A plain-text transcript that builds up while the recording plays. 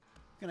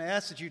I'm going to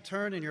ask that you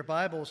turn in your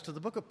Bibles to the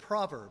book of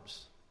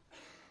Proverbs.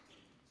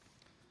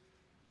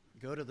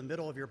 Go to the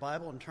middle of your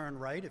Bible and turn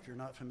right if you're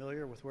not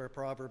familiar with where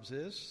Proverbs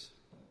is.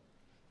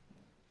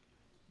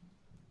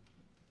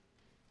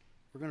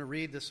 We're going to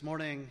read this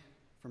morning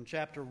from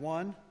chapter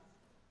 1.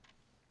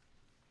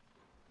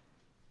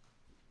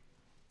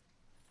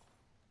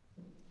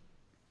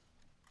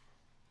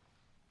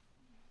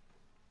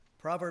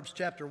 Proverbs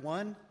chapter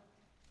 1,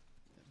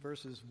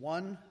 verses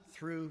 1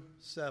 through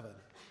 7.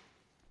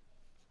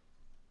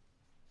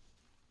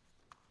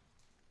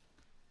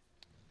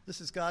 This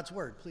is God's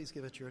word. Please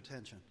give it your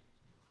attention.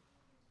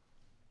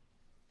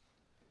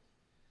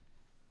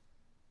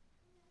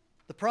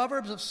 The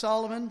Proverbs of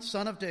Solomon,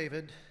 son of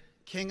David,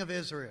 king of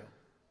Israel.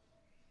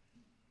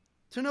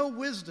 To know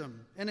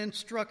wisdom and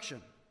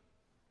instruction,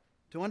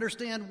 to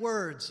understand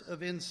words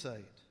of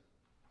insight,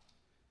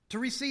 to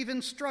receive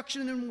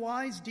instruction in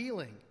wise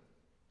dealing,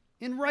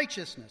 in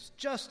righteousness,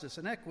 justice,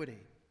 and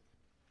equity,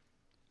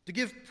 to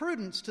give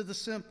prudence to the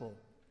simple,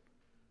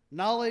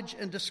 knowledge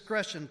and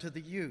discretion to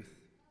the youth.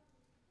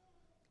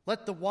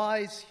 Let the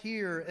wise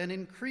hear and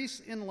increase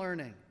in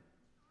learning,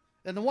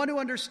 and the one who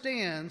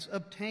understands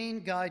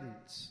obtain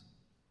guidance.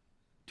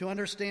 To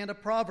understand a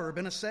proverb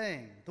and a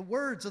saying, the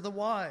words of the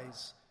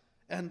wise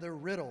and their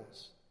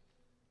riddles.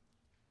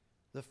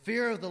 The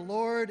fear of the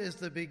Lord is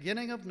the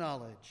beginning of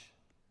knowledge.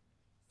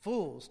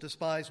 Fools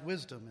despise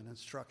wisdom and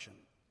instruction.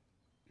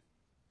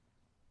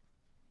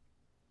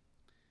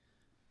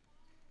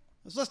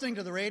 I was listening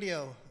to the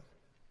radio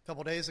a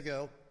couple days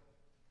ago,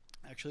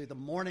 actually the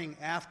morning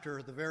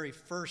after the very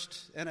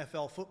first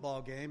NFL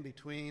football game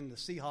between the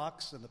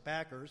Seahawks and the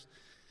Packers.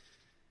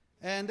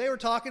 And they were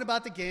talking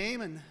about the game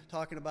and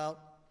talking about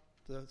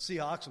the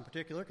Seahawks in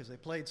particular because they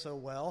played so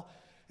well.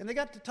 And they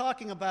got to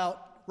talking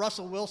about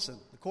Russell Wilson,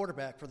 the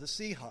quarterback for the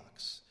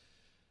Seahawks.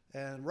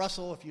 And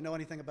Russell, if you know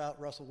anything about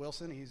Russell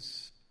Wilson, he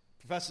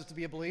professes to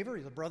be a believer.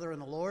 He's a brother in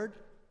the Lord.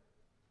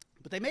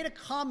 But they made a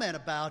comment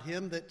about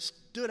him that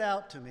stood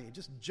out to me,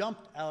 just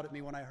jumped out at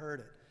me when I heard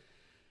it.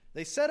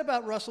 They said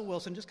about Russell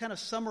Wilson, just kind of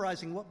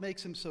summarizing what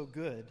makes him so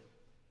good,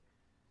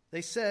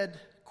 they said,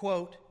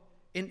 quote,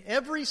 in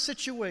every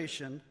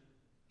situation,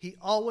 he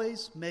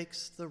always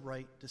makes the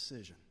right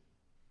decision.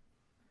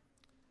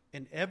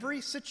 In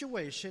every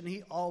situation,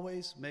 he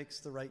always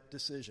makes the right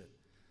decision.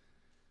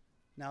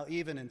 Now,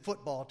 even in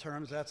football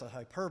terms, that's a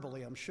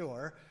hyperbole, I'm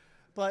sure.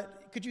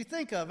 But could you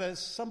think of, as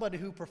somebody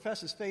who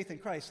professes faith in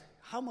Christ,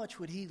 how much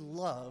would he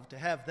love to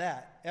have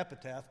that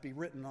epitaph be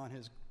written on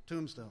his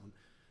tombstone?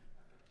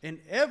 In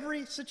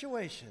every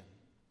situation,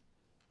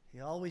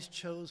 he always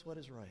chose what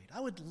is right. I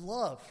would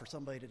love for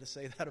somebody to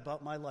say that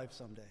about my life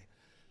someday.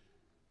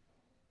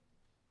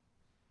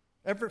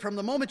 From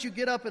the moment you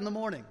get up in the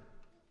morning,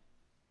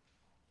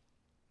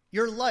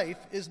 your life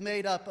is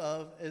made up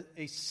of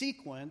a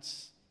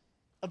sequence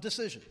of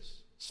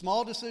decisions.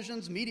 Small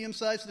decisions,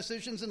 medium-sized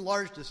decisions, and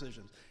large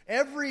decisions.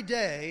 Every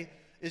day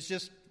is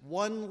just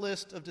one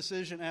list of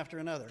decision after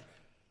another.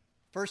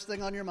 First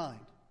thing on your mind,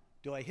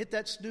 do I hit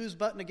that snooze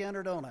button again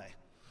or don't I?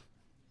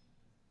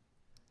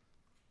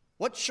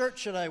 What shirt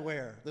should I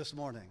wear this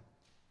morning?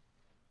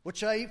 What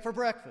should I eat for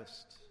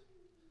breakfast?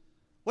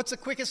 What's the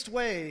quickest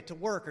way to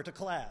work or to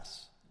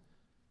class?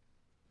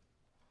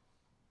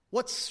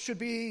 What should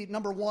be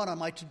number 1 on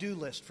my to-do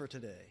list for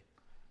today?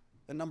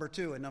 And number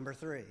 2 and number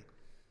 3?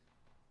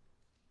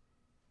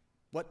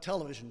 What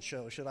television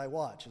show should I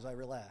watch as I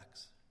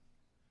relax?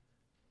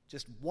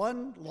 Just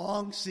one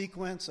long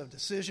sequence of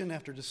decision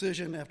after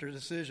decision after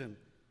decision.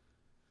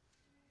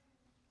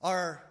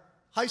 Our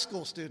high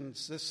school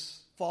students this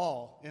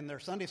fall in their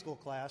Sunday school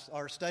class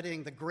are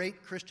studying the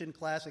great Christian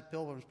classic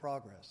Pilgrim's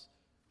Progress.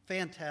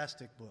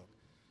 Fantastic book.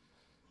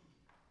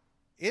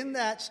 In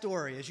that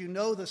story, as you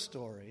know the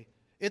story,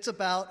 it's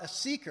about a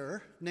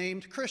seeker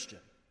named Christian.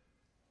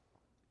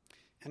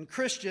 And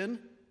Christian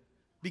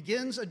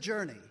begins a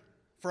journey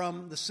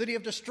from the city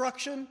of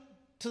destruction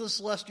to the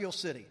celestial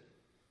city.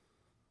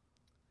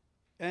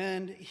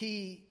 And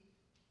he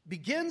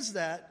begins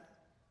that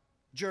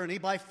journey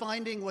by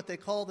finding what they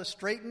call the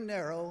straight and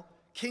narrow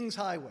King's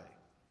Highway.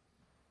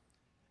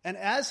 And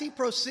as he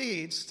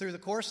proceeds through the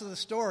course of the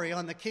story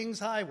on the King's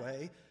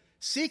Highway,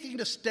 seeking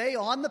to stay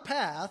on the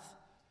path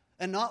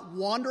and not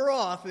wander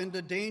off into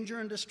danger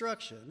and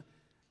destruction,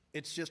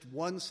 it's just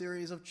one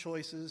series of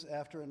choices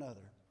after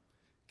another.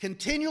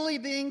 Continually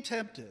being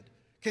tempted,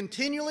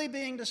 continually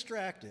being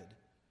distracted,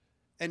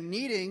 and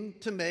needing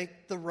to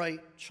make the right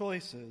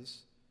choices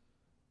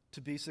to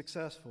be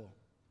successful.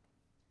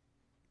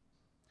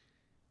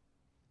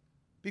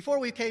 Before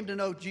we came to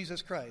know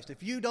Jesus Christ,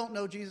 if you don't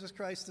know Jesus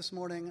Christ this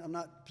morning, I'm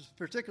not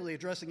particularly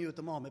addressing you at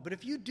the moment, but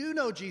if you do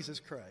know Jesus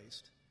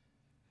Christ,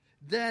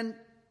 then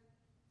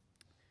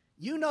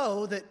you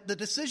know that the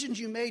decisions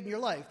you made in your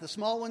life, the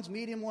small ones,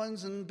 medium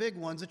ones, and big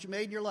ones that you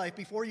made in your life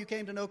before you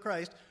came to know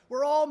Christ,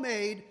 were all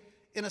made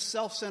in a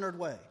self-centered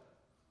way.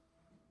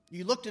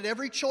 You looked at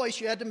every choice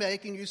you had to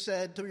make and you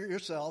said to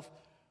yourself,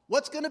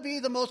 what's going to be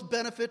the most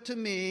benefit to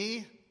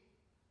me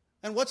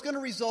and what's going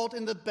to result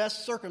in the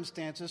best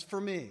circumstances for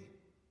me?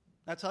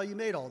 That's how you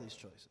made all these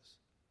choices.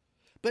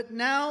 But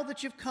now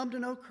that you've come to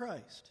know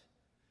Christ,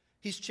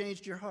 he's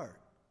changed your heart.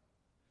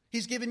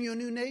 He's given you a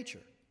new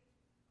nature.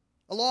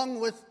 Along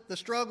with the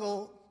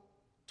struggle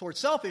towards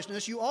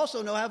selfishness, you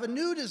also now have a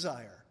new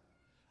desire,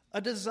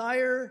 a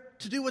desire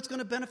to do what's going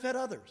to benefit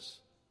others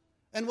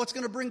and what's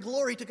going to bring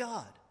glory to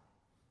God.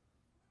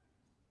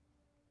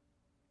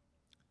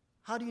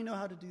 How do you know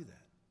how to do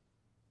that?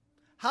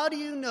 How do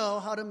you know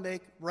how to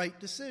make right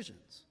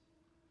decisions?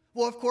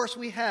 Well, of course,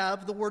 we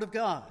have the Word of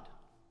God.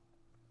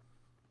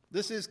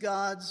 This is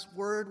God's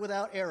Word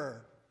without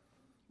error,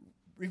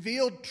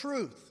 revealed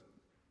truth.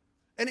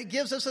 And it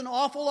gives us an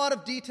awful lot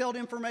of detailed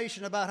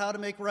information about how to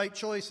make right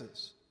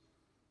choices.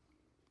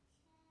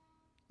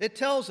 It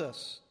tells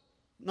us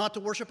not to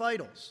worship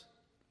idols.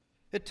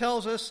 It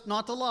tells us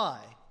not to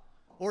lie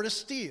or to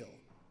steal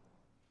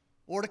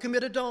or to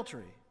commit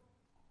adultery.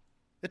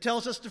 It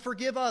tells us to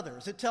forgive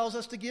others. It tells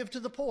us to give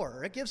to the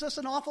poor. It gives us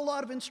an awful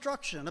lot of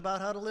instruction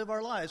about how to live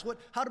our lives,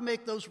 how to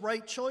make those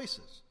right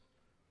choices.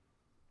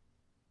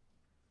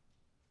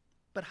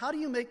 But how do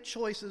you make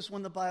choices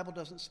when the Bible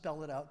doesn't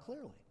spell it out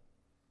clearly?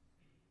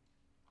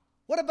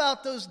 What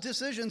about those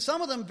decisions,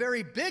 some of them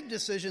very big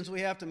decisions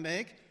we have to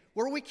make,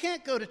 where we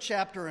can't go to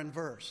chapter and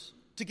verse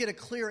to get a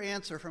clear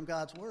answer from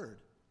God's Word?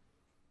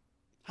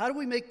 How do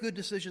we make good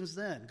decisions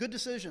then? Good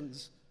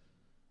decisions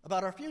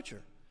about our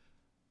future.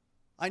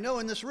 I know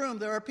in this room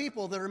there are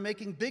people that are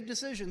making big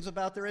decisions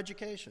about their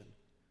education,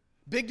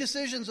 big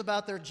decisions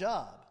about their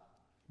job,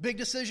 big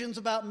decisions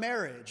about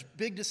marriage,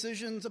 big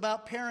decisions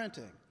about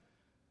parenting,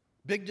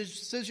 big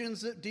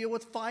decisions that deal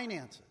with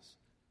finances.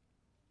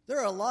 There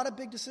are a lot of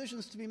big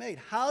decisions to be made.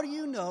 How do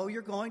you know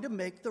you're going to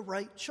make the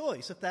right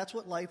choice if that's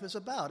what life is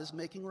about, is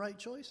making right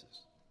choices?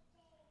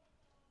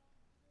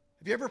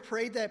 Have you ever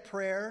prayed that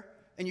prayer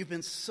and you've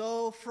been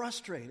so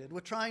frustrated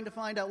with trying to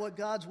find out what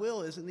God's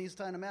will is in these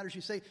kind of matters?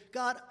 You say,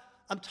 God,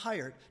 I'm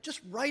tired. Just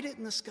write it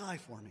in the sky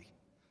for me.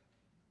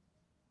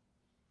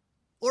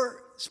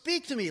 Or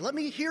speak to me. Let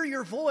me hear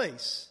your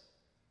voice.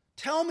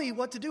 Tell me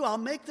what to do. I'll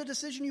make the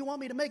decision you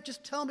want me to make.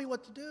 Just tell me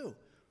what to do.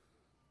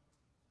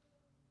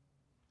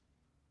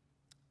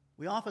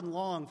 We often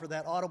long for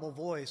that audible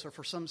voice or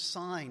for some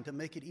sign to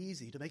make it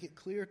easy, to make it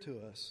clear to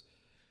us.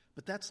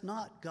 But that's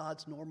not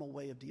God's normal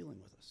way of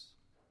dealing with us.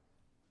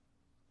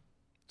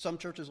 Some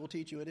churches will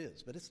teach you it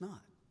is, but it's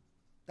not.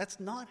 That's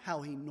not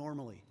how he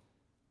normally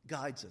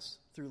guides us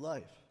through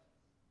life.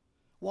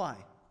 Why?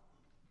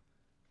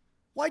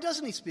 Why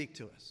doesn't he speak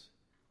to us?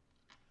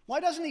 Why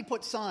doesn't he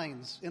put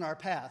signs in our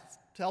path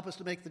to help us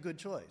to make the good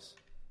choice?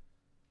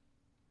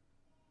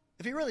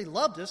 If he really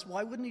loved us,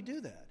 why wouldn't he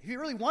do that? If he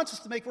really wants us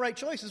to make right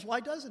choices,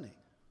 why doesn't he?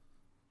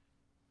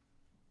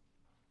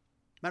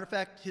 Matter of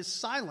fact, his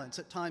silence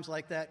at times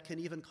like that can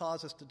even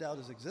cause us to doubt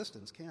his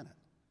existence, can it?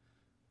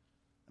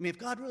 I mean, if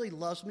God really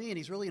loves me and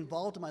he's really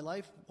involved in my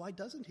life, why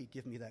doesn't he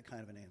give me that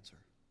kind of an answer?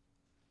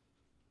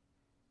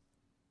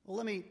 Well,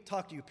 let me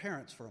talk to you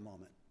parents for a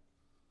moment.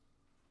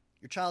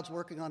 Your child's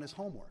working on his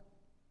homework,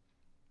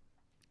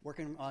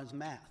 working on his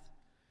math.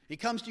 He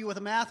comes to you with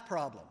a math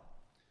problem.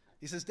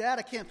 He says, Dad,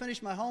 I can't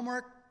finish my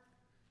homework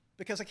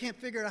because I can't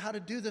figure out how to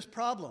do this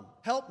problem.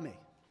 Help me.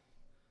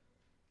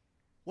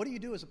 What do you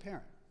do as a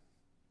parent?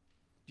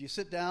 Do you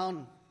sit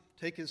down,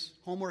 take his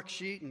homework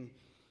sheet and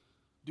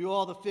do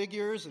all the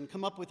figures and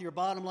come up with your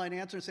bottom line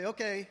answer and say,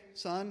 okay,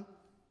 son,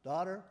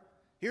 daughter,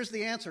 here's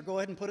the answer. Go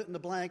ahead and put it in the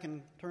blank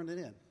and turn it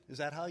in. Is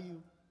that how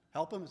you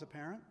help him as a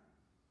parent?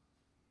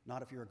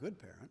 Not if you're a good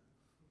parent.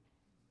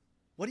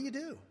 What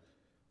do?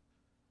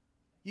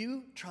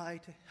 You try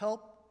to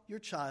help your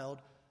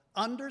child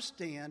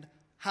understand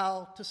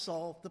how to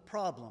solve the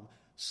problem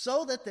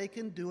so that they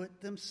can do it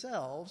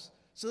themselves,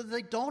 so that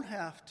they don't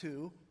have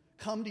to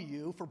come to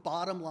you for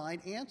bottom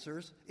line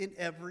answers in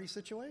every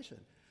situation.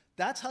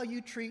 That's how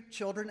you treat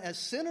children as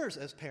sinners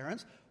as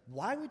parents.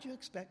 Why would you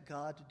expect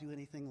God to do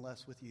anything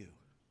less with you?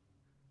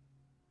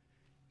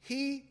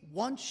 He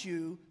wants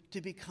you to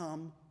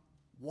become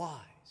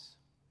wise.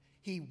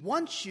 He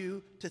wants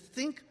you to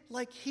think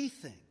like he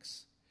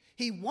thinks.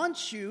 He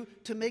wants you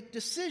to make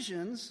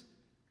decisions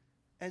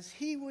as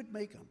he would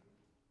make them.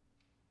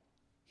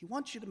 He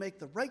wants you to make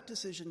the right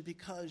decision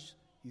because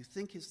you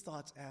think his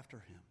thoughts after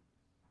him.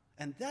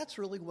 And that's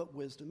really what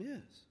wisdom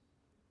is.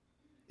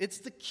 It's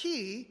the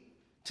key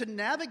to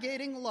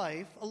navigating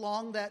life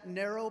along that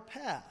narrow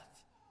path.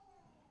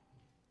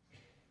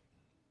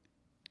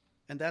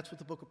 And that's what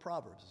the book of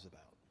Proverbs is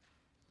about.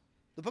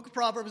 The book of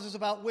Proverbs is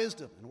about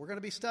wisdom, and we're going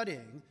to be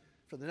studying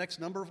for the next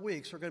number of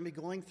weeks. We're going to be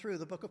going through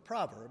the book of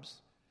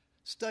Proverbs,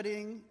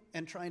 studying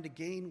and trying to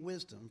gain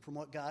wisdom from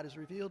what God has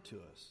revealed to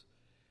us.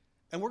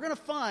 And we're going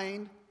to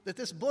find that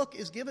this book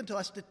is given to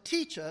us to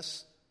teach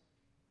us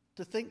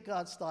to think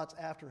God's thoughts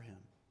after him,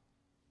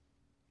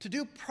 to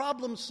do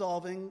problem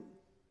solving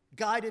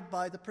guided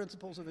by the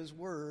principles of his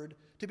word,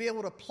 to be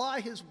able to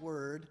apply his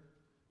word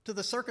to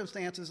the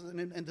circumstances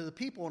and to the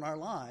people in our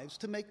lives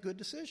to make good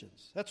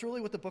decisions. That's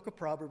really what the book of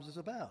Proverbs is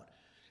about.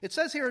 It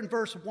says here in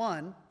verse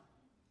 1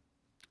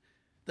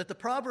 that the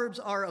Proverbs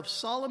are of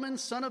Solomon,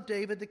 son of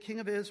David, the king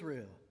of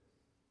Israel.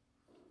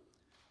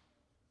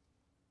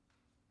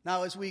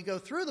 Now, as we go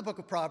through the book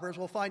of Proverbs,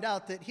 we'll find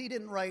out that he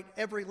didn't write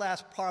every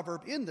last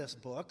proverb in this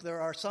book.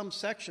 There are some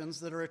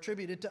sections that are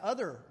attributed to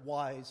other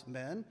wise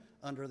men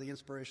under the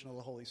inspiration of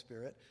the Holy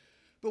Spirit.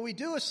 But we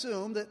do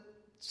assume that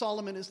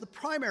Solomon is the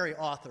primary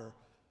author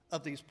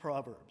of these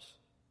proverbs.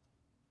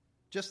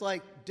 Just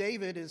like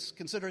David is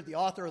considered the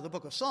author of the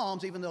book of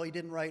Psalms, even though he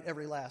didn't write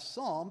every last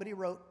psalm, but he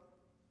wrote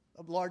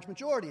a large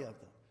majority of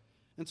them.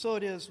 And so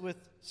it is with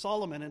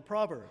Solomon in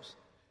Proverbs.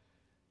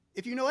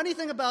 If you know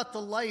anything about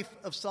the life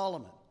of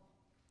Solomon,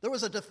 there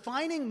was a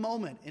defining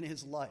moment in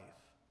his life.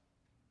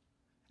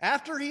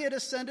 After he had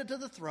ascended to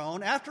the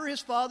throne, after his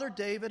father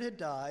David had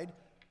died,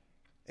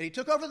 and he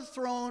took over the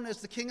throne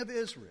as the king of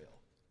Israel,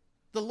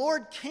 the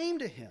Lord came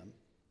to him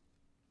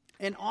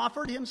and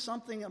offered him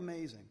something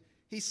amazing.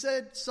 He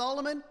said,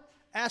 Solomon,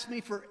 ask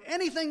me for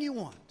anything you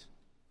want,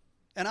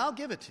 and I'll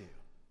give it to you.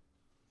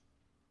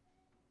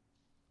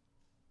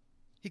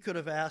 He could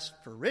have asked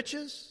for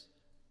riches.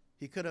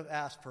 He could have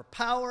asked for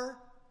power.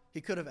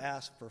 He could have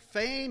asked for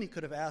fame. He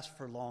could have asked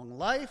for long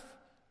life.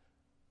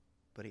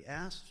 But he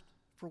asked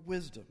for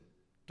wisdom.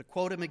 To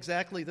quote him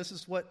exactly, this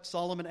is what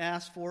Solomon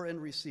asked for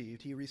and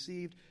received. He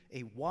received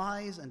a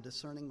wise and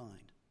discerning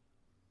mind.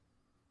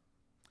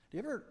 Do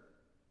you ever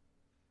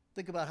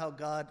think about how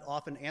God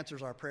often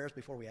answers our prayers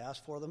before we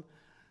ask for them?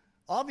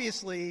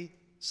 Obviously,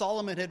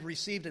 Solomon had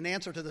received an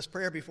answer to this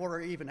prayer before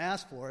he even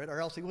asked for it, or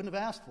else he wouldn't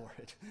have asked for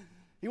it.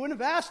 He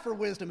wouldn't have asked for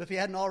wisdom if he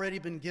hadn't already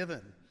been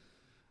given,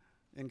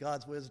 in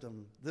God's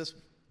wisdom, this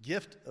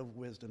gift of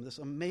wisdom, this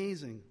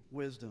amazing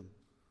wisdom.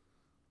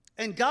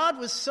 And God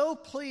was so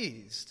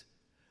pleased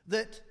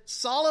that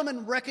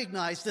Solomon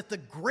recognized that the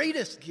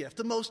greatest gift,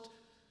 the most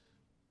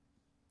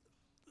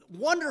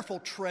wonderful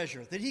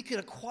treasure that he could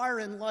acquire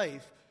in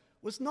life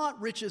was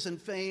not riches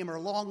and fame or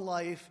long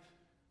life,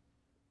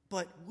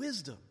 but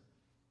wisdom.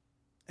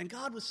 And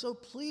God was so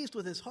pleased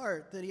with his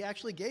heart that he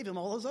actually gave him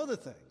all those other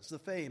things, the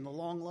fame, the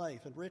long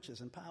life, and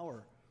riches and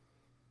power.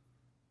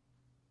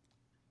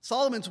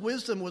 Solomon's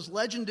wisdom was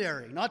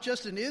legendary, not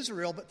just in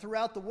Israel, but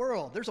throughout the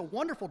world. There's a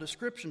wonderful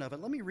description of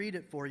it. Let me read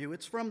it for you.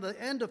 It's from the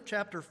end of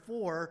chapter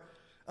 4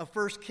 of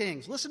 1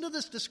 Kings. Listen to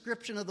this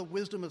description of the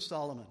wisdom of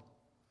Solomon.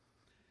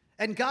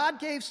 And God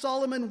gave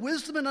Solomon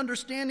wisdom and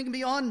understanding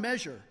beyond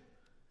measure,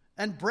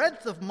 and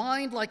breadth of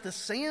mind like the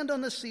sand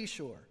on the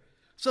seashore,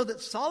 so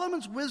that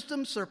Solomon's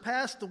wisdom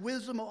surpassed the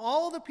wisdom of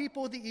all the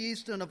people of the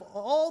East and of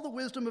all the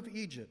wisdom of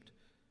Egypt.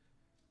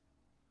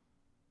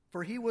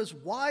 For he was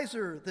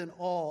wiser than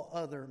all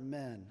other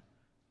men.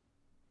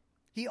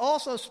 He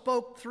also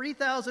spoke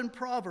 3,000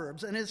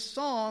 proverbs, and his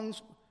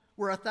songs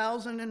were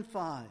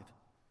 1,005.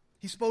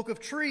 He spoke of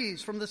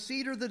trees, from the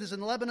cedar that is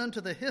in Lebanon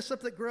to the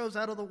hyssop that grows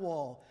out of the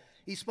wall.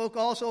 He spoke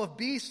also of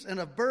beasts and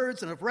of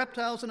birds and of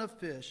reptiles and of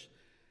fish.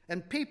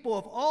 And people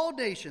of all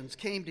nations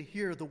came to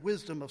hear the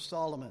wisdom of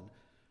Solomon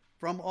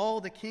from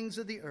all the kings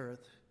of the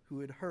earth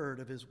who had heard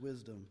of his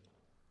wisdom.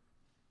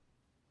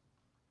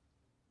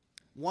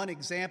 One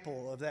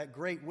example of that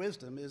great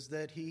wisdom is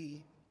that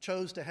he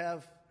chose to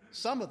have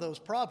some of those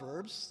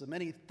proverbs, the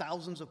many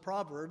thousands of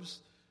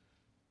proverbs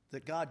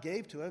that God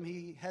gave to him,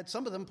 he had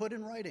some of them put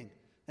in writing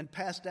and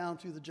passed down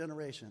through the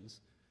generations.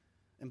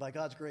 And by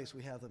God's grace,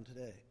 we have them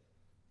today,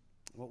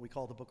 what we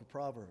call the book of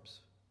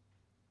Proverbs.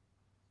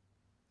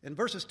 In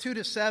verses 2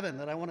 to 7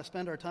 that I want to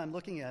spend our time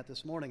looking at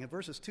this morning, in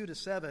verses 2 to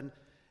 7,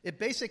 it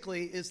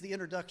basically is the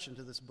introduction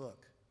to this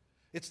book.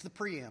 It's the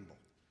preamble.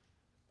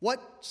 What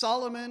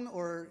Solomon,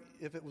 or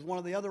if it was one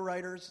of the other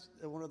writers,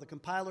 one of the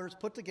compilers,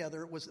 put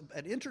together was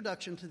an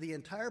introduction to the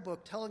entire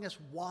book, telling us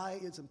why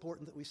it's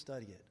important that we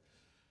study it.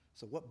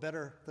 So what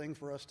better thing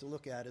for us to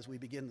look at as we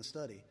begin the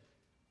study?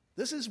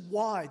 This is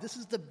why, this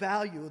is the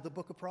value of the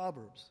book of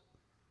Proverbs.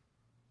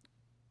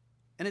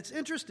 And it's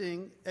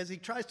interesting, as he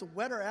tries to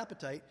whet our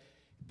appetite,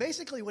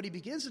 basically what he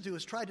begins to do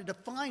is try to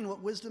define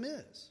what wisdom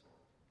is.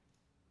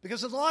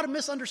 Because there's a lot of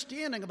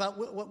misunderstanding about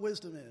what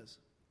wisdom is.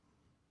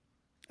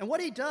 And what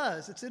he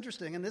does, it's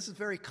interesting, and this is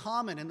very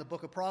common in the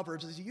book of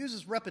Proverbs, is he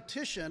uses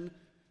repetition,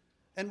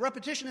 and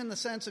repetition in the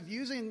sense of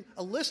using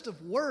a list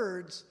of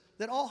words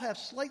that all have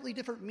slightly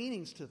different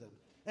meanings to them.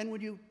 And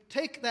when you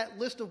take that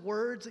list of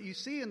words that you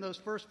see in those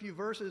first few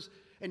verses,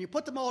 and you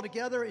put them all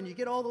together, and you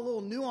get all the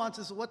little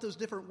nuances of what those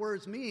different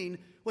words mean,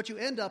 what you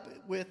end up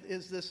with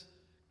is this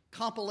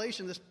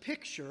compilation, this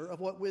picture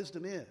of what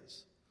wisdom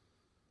is.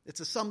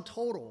 It's a sum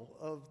total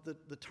of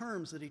the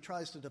terms that he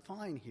tries to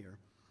define here.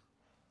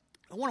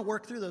 I want to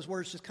work through those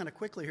words just kind of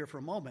quickly here for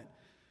a moment,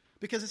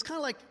 because it's kind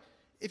of like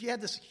if you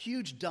had this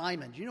huge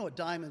diamond. You know what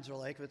diamonds are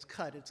like. If it's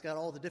cut, it's got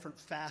all the different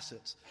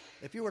facets.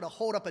 If you were to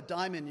hold up a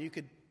diamond, you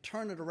could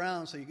turn it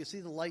around so you could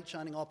see the light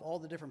shining off all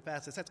the different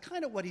facets. That's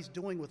kind of what he's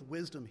doing with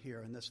wisdom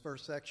here in this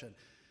first section.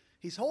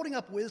 He's holding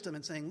up wisdom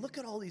and saying, look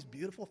at all these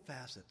beautiful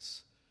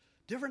facets,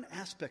 different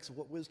aspects of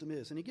what wisdom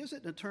is. And he gives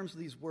it in terms of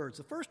these words.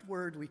 The first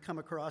word we come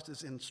across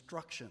is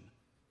instruction.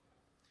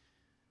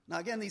 Now,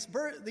 again,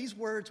 these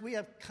words, we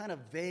have kind of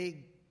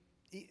vague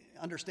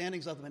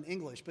understandings of them in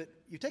English, but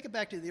you take it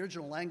back to the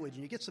original language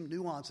and you get some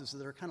nuances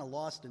that are kind of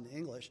lost in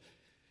English.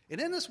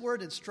 And in this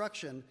word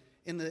instruction,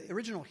 in the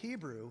original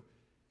Hebrew,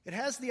 it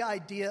has the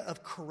idea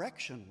of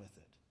correction with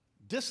it,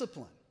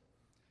 discipline.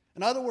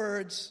 In other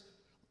words,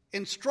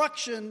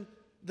 instruction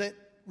that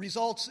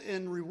results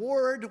in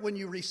reward when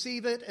you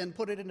receive it and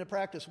put it into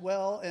practice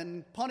well,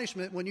 and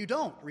punishment when you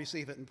don't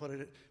receive it and put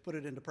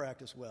it into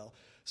practice well.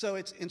 So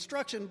it's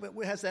instruction, but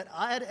it has that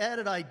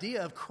added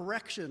idea of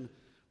correction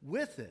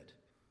with it.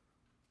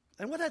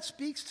 And what that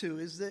speaks to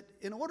is that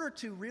in order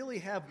to really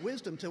have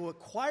wisdom, to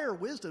acquire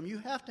wisdom, you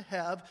have to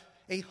have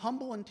a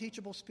humble and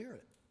teachable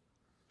spirit.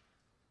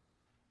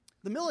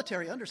 The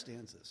military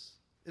understands this.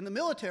 In the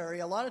military,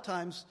 a lot of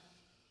times,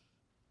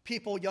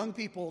 young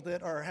people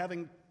that are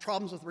having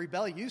problems with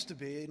rebellion used to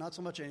be, not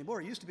so much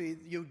anymore, it used to be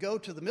you would go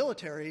to the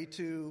military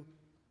to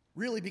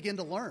really begin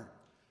to learn,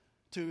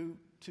 to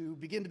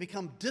begin to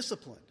become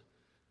disciplined.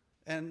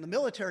 And the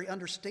military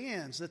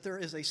understands that there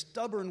is a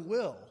stubborn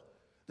will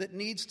that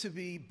needs to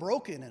be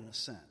broken in a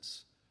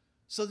sense,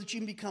 so that you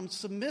can become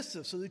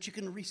submissive, so that you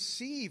can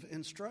receive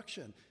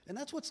instruction. And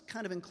that's what's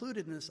kind of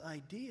included in this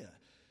idea.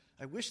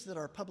 I wish that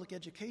our public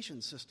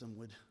education system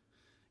would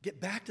get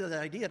back to that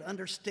idea, to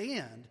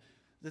understand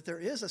that there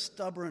is a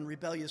stubborn,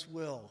 rebellious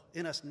will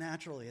in us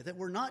naturally, that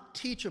we're not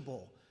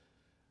teachable,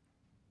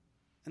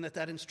 and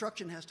that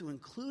instruction has to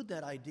include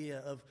that idea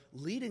of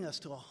leading us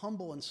to a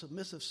humble and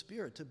submissive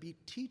spirit, to be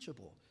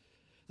teachable.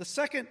 The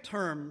second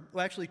term,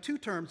 well, actually two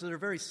terms that are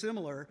very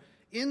similar,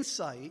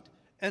 insight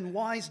and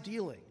wise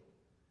dealing.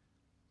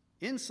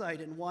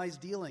 Insight and wise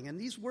dealing. And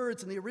these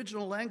words in the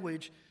original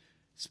language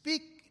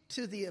speak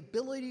to the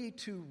ability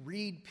to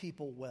read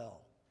people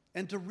well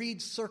and to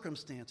read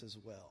circumstances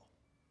well.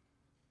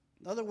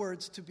 In other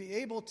words, to be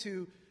able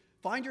to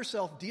find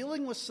yourself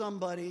dealing with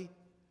somebody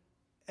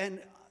and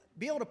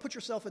be able to put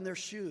yourself in their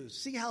shoes,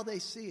 see how they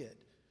see it,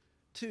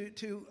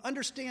 to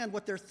understand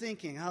what they're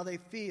thinking, how they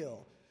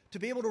feel, to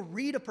be able to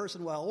read a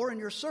person well, or in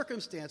your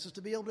circumstances,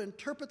 to be able to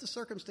interpret the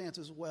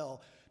circumstances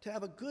well, to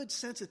have a good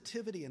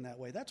sensitivity in that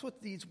way. That's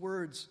what these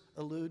words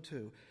allude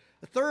to.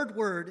 The third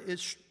word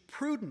is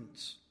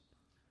prudence.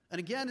 And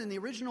again, in the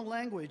original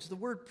language, the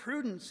word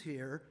prudence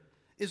here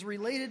is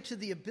related to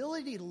the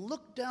ability to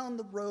look down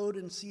the road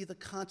and see the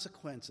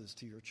consequences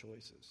to your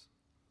choices.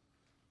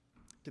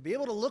 To be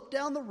able to look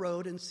down the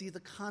road and see the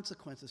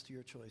consequences to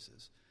your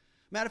choices.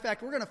 Matter of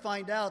fact, we're going to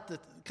find out that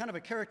kind of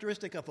a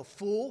characteristic of a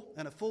fool,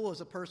 and a fool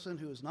is a person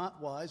who is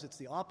not wise, it's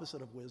the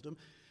opposite of wisdom,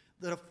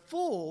 that a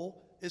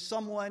fool is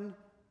someone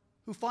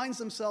who finds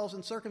themselves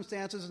in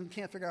circumstances and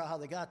can't figure out how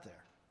they got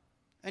there.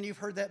 And you've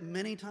heard that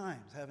many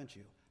times, haven't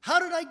you? How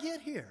did I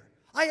get here?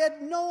 I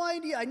had no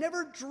idea. I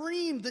never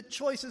dreamed that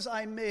choices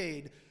I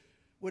made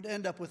would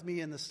end up with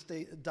me in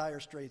the dire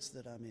straits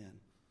that I'm in.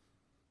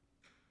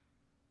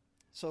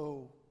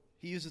 So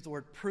he uses the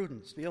word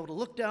prudence, be able to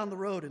look down the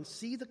road and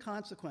see the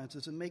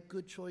consequences and make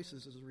good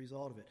choices as a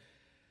result of it.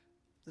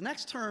 The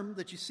next term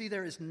that you see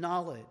there is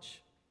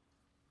knowledge.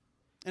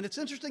 And it's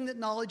interesting that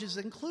knowledge is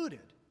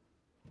included,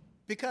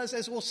 because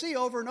as we'll see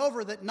over and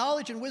over, that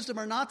knowledge and wisdom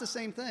are not the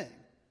same thing.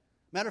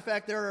 Matter of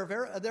fact, there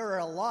are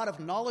a lot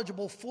of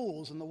knowledgeable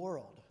fools in the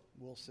world,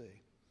 we'll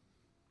see.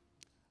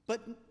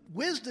 But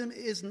wisdom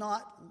is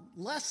not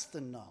less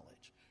than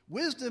knowledge.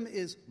 Wisdom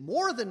is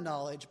more than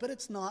knowledge, but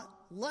it's not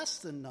less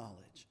than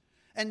knowledge.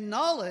 And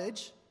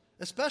knowledge,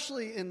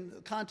 especially in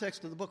the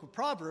context of the book of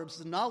Proverbs,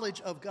 the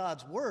knowledge of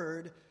God's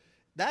word,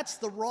 that's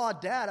the raw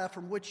data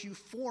from which you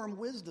form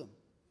wisdom.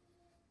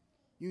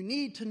 You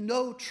need to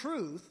know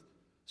truth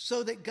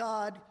so that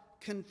God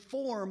can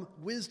form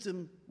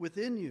wisdom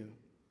within you.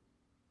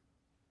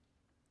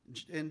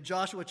 In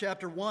Joshua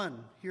chapter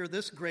 1, hear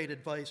this great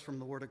advice from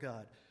the Word of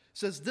God. It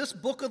says, "This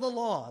book of the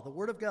law, the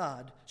Word of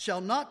God,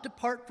 shall not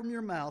depart from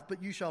your mouth,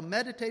 but you shall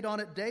meditate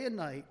on it day and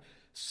night,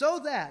 so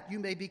that you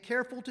may be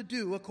careful to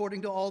do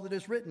according to all that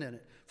is written in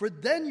it. For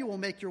then you will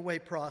make your way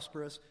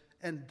prosperous,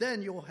 and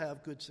then you will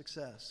have good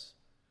success."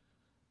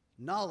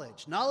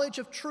 Knowledge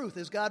of truth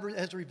as God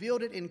has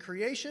revealed it in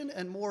creation,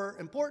 and more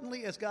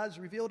importantly, as God has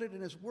revealed it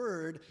in His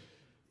Word,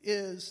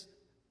 is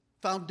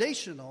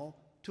foundational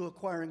to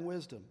acquiring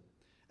wisdom.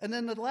 And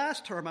then the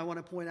last term I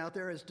want to point out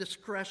there is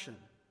discretion.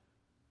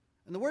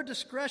 And the word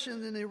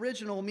discretion in the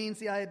original means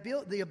the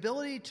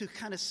ability to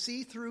kind of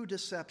see through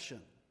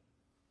deception.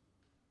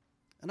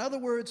 In other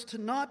words, to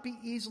not be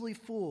easily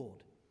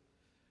fooled.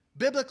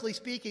 Biblically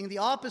speaking, the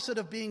opposite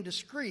of being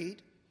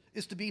discreet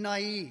is to be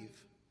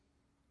naive,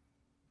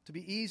 to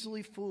be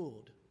easily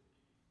fooled.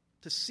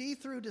 To see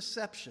through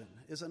deception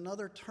is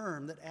another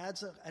term that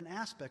adds an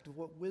aspect of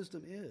what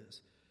wisdom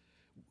is.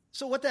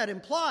 So what that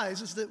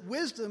implies is that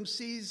wisdom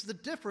sees the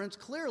difference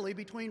clearly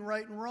between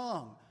right and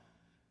wrong.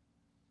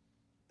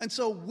 And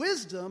so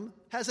wisdom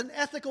has an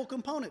ethical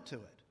component to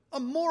it, a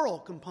moral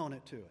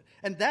component to it.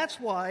 And that's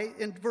why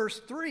in verse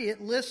 3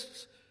 it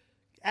lists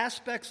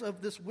aspects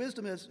of this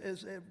wisdom as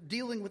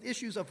dealing with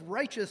issues of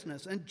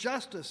righteousness and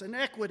justice and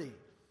equity.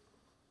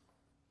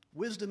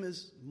 Wisdom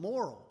is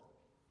moral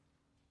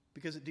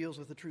because it deals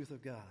with the truth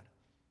of God.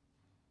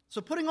 So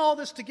putting all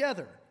this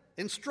together,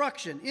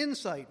 instruction,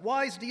 insight,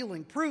 wise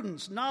dealing,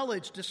 prudence,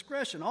 knowledge,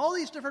 discretion, all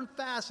these different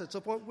facets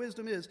of what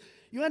wisdom is,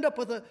 you end up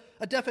with a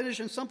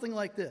definition something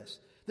like this.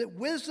 that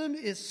wisdom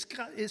is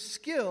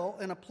skill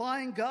in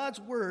applying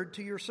God's word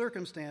to your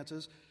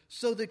circumstances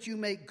so that you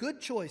make good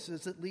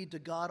choices that lead to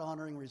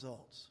God-honoring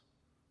results.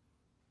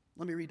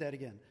 Let me read that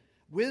again.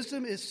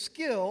 Wisdom is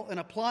skill in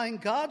applying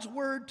God's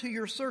word to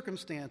your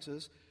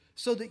circumstances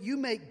so that you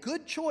make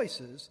good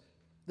choices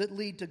that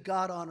lead to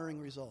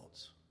God-honoring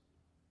results.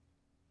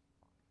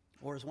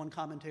 Or as one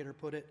commentator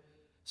put it,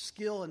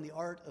 skill in the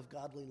art of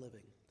godly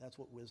living. That's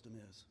what wisdom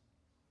is.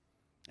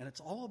 And it's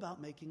all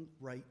about making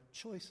right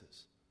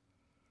choices.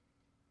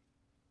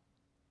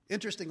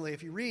 Interestingly,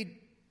 if you read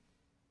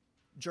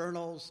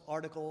journals,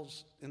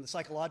 articles in the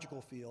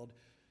psychological field,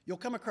 you'll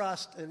come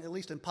across, and at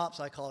least in pop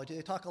psychology,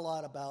 they talk a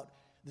lot about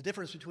the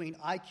difference between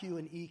IQ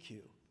and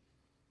EQ.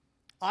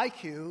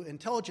 IQ,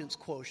 intelligence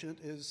quotient,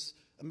 is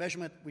a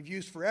measurement we've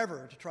used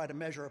forever to try to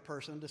measure a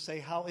person to say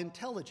how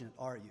intelligent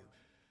are you.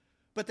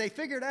 But they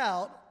figured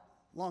out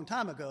a long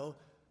time ago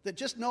that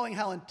just knowing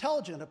how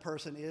intelligent a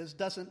person is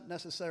doesn't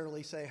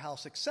necessarily say how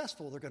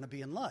successful they're going to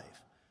be in life.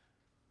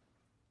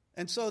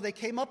 And so they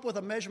came up with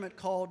a measurement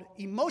called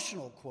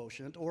emotional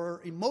quotient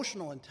or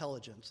emotional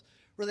intelligence,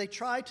 where they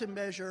try to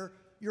measure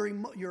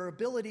your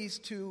abilities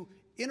to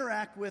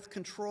interact with,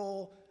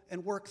 control,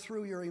 and work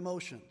through your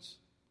emotions.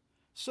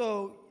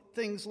 So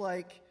things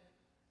like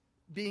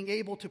being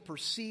able to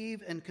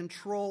perceive and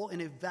control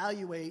and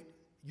evaluate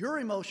your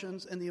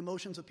emotions and the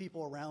emotions of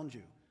people around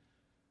you.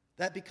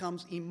 That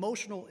becomes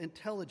emotional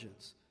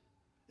intelligence.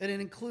 And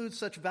it includes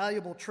such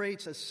valuable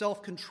traits as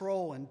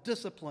self-control and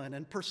discipline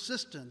and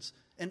persistence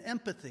and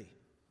empathy.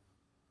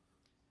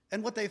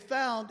 And what they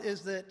found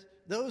is that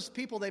those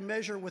people they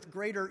measure with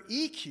greater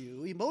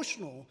EQ,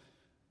 emotional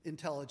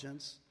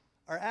intelligence,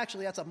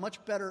 that's a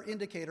much better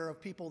indicator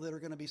of people that are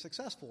going to be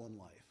successful in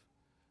life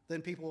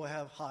than people who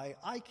have high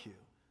IQ.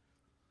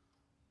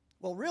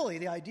 Well, really,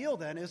 the ideal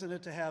then, isn't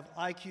it, to have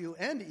IQ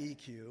and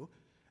EQ?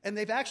 And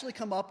they've actually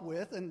come up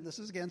with, and this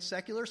is again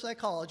secular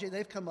psychology,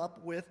 they've come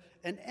up with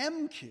an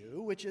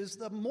MQ, which is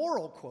the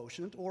moral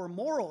quotient or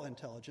moral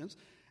intelligence,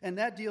 and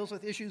that deals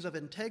with issues of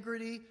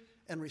integrity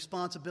and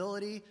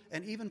responsibility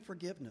and even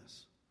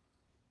forgiveness.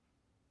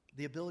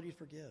 The ability to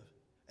forgive.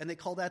 And they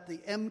call that the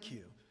MQ.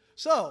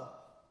 So,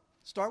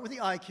 start with the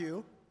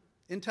IQ,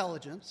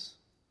 intelligence,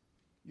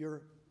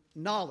 your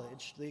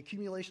knowledge, the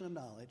accumulation of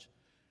knowledge,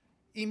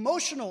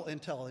 emotional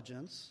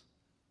intelligence,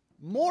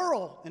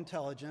 moral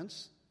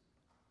intelligence.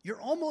 You're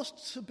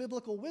almost to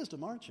biblical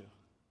wisdom, aren't you?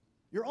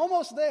 You're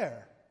almost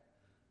there.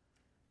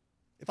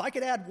 If I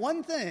could add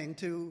one thing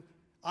to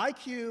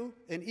IQ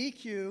and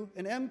EQ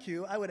and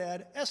MQ, I would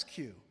add SQ,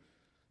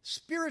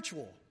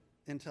 spiritual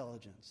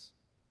intelligence,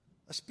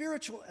 a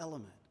spiritual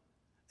element.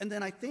 And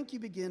then I think you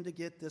begin to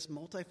get this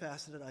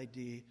multifaceted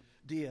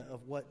idea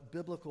of what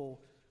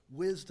biblical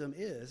wisdom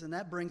is, and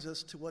that brings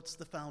us to what's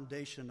the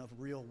foundation of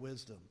real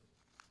wisdom.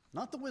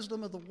 Not the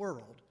wisdom of the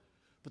world,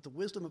 but the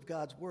wisdom of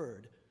God's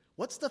word.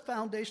 What's the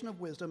foundation of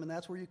wisdom? And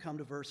that's where you come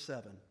to verse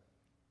 7.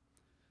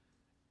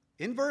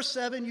 In verse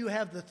 7, you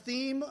have the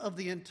theme of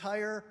the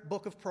entire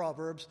book of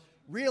Proverbs.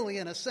 Really,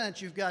 in a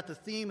sense, you've got the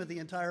theme of the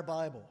entire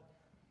Bible.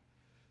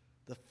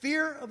 The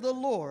fear of the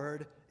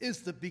Lord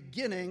is the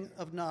beginning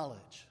of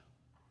knowledge.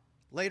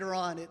 Later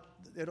on,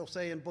 it'll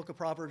say in book of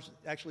Proverbs,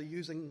 actually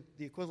using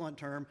the equivalent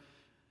term,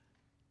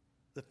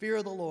 the fear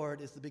of the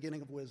Lord is the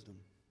beginning of wisdom.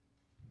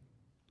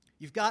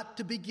 You've got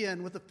to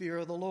begin with the fear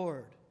of the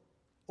Lord,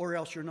 or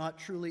else you're not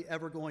truly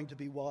ever going to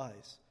be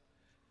wise.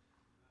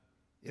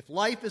 If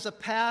life is a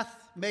path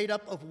made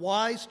up of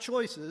wise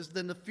choices,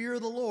 then the fear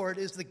of the Lord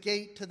is the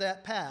gate to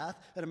that path.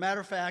 And a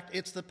matter of fact,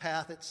 it's the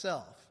path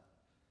itself.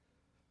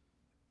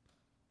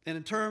 And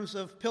in terms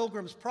of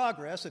Pilgrim's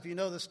Progress, if you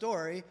know the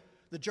story,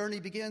 the journey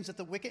begins at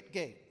the Wicket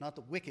Gate. Not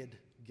the wicked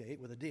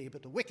gate with a D,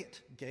 but the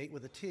Wicket Gate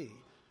with a T.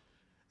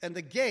 And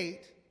the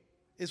gate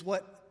is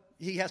what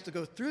he has to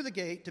go through the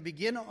gate to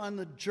begin on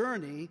the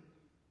journey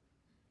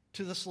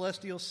to the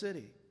celestial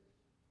city.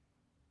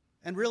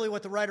 And really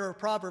what the writer of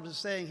Proverbs is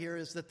saying here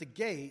is that the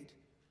gate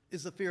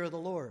is the fear of the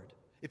Lord.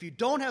 If you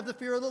don't have the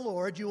fear of the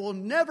Lord, you will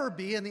never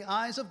be, in the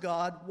eyes of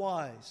God,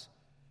 wise.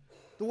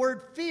 The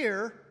word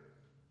fear,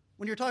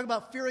 when you're talking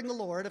about fearing the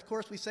Lord, of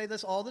course we say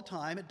this all the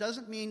time, it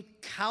doesn't mean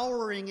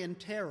cowering in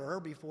terror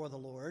before the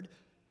Lord.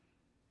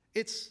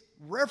 It's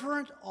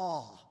reverent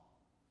awe,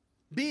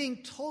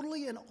 being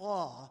totally in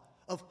awe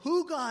of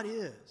who God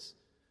is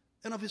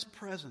and of his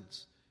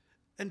presence,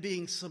 and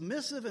being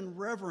submissive and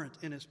reverent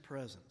in his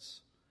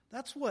presence.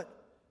 That's what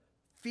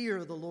fear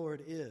of the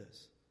Lord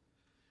is.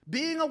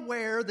 Being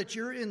aware that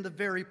you're in the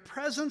very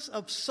presence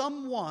of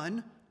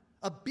someone,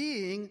 a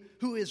being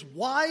who is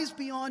wise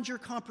beyond your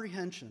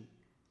comprehension.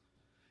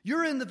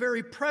 You're in the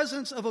very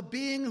presence of a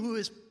being who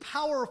is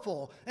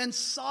powerful and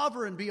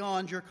sovereign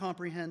beyond your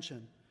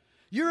comprehension.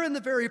 You're in the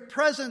very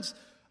presence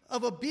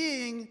of a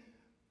being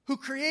who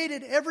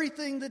created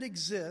everything that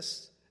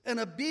exists, and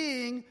a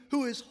being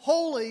who is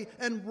holy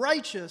and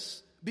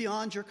righteous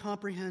beyond your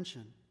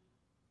comprehension.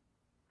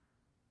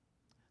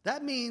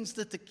 That means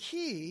that the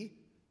key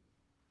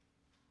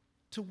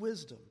to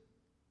wisdom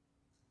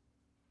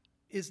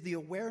is the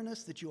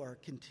awareness that you are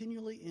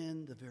continually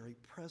in the very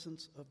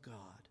presence of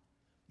God,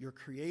 your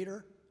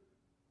Creator,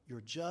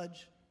 your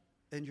Judge,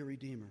 and your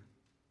Redeemer.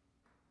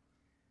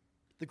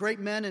 The great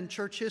men in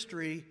church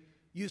history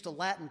used a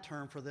Latin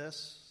term for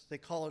this. They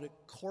call it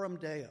coram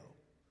Deo,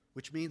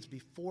 which means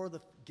before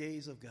the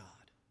gaze of God.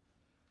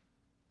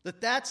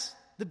 That's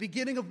the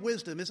beginning of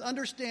wisdom, is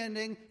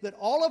understanding that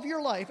all of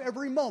your life,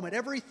 every moment,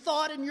 every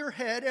thought in your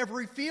head,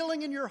 every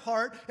feeling in your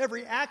heart,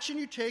 every action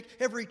you take,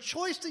 every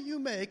choice that you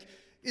make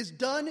is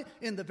done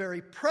in the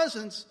very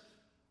presence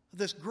of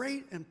this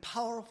great and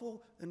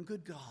powerful and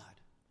good God.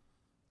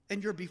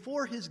 And you're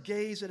before his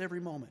gaze at every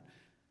moment.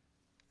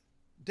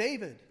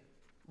 David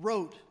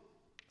wrote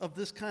of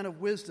this kind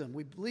of wisdom.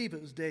 We believe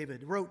it was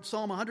David. Wrote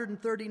Psalm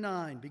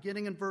 139,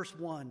 beginning in verse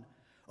 1.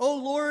 O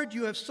Lord,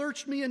 you have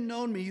searched me and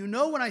known me. You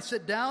know when I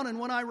sit down and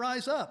when I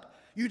rise up.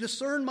 You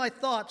discern my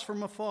thoughts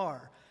from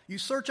afar. You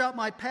search out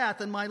my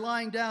path and my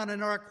lying down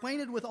and are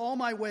acquainted with all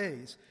my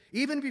ways.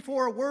 Even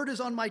before a word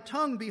is on my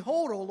tongue,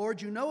 behold, O Lord,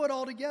 you know it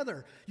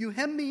altogether. You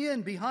hem me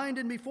in behind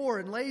and before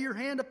and lay your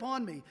hand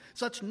upon me.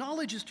 Such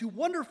knowledge is too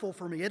wonderful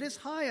for me. It is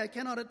high, I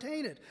cannot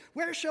attain it.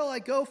 Where shall I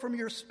go from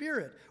your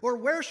spirit? Or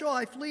where shall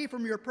I flee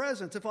from your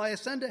presence? If I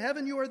ascend to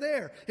heaven, you are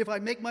there. If I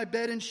make my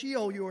bed in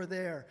Sheol, you are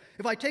there.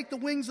 If I take the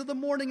wings of the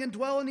morning and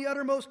dwell in the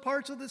uttermost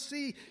parts of the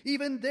sea,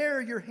 even there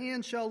your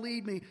hand shall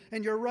lead me,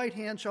 and your right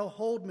hand shall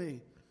hold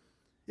me.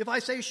 If I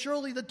say,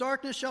 surely the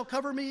darkness shall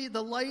cover me, and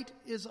the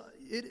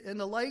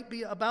light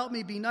be about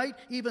me be night,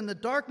 even the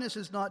darkness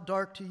is not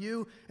dark to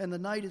you, and the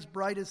night is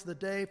bright as the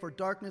day, for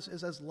darkness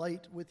is as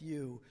light with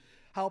you.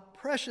 How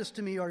precious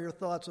to me are your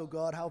thoughts, O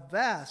God, how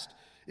vast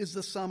is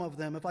the sum of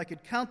them. If I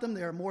could count them,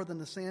 they are more than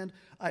the sand.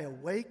 I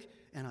awake,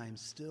 and I am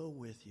still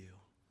with you.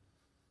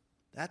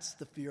 That's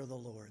the fear of the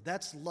Lord.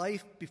 That's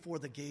life before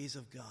the gaze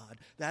of God.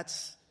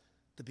 That's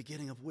the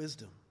beginning of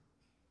wisdom.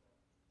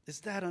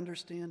 It's that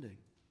understanding.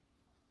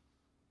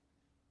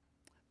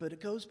 But it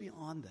goes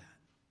beyond that.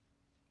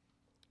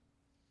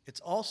 It's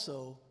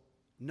also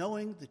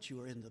knowing that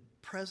you are in the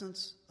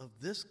presence of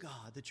this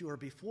God, that you are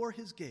before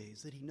his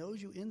gaze, that he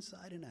knows you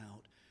inside and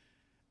out,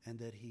 and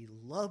that he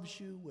loves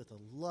you with a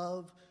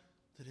love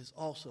that is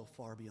also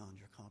far beyond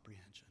your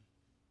comprehension.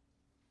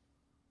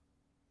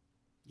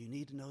 You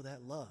need to know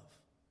that love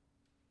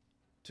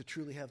to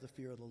truly have the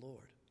fear of the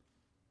Lord.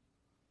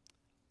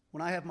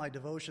 When I have my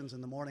devotions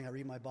in the morning, I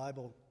read my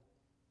Bible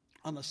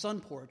on the sun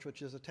porch,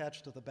 which is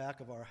attached to the back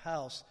of our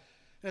house.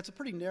 And it's a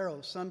pretty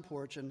narrow sun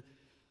porch, and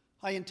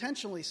I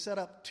intentionally set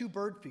up 2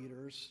 bird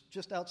feeders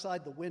just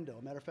outside the window,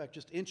 matter of fact,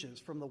 just inches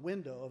from the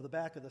window of the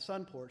back of the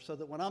sun porch, so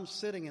that when I'm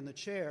sitting in the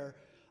chair,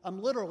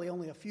 I'm literally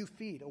only a few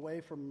feet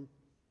away from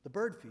the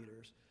bird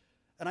feeders.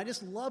 And I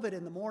just love it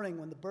in the morning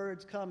when the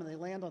birds come and they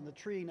land on the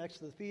tree next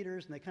to the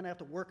feeders, and they kind of have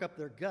to work up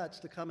their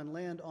guts to come and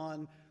land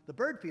on the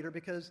bird feeder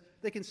because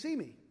they can see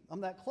me. I'm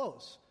that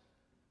close.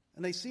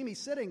 And they see me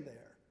sitting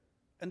there.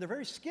 And they're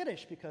very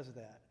skittish because of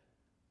that.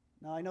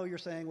 Now, I know you're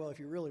saying, well, if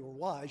you really were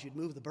wise, you'd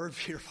move the bird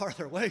feeder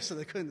farther away so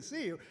they couldn't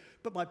see you.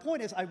 But my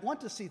point is, I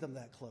want to see them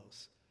that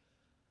close.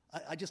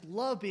 I just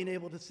love being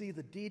able to see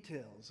the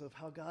details of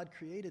how God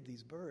created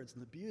these birds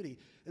and the beauty.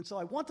 And so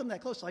I want them that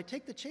close. So I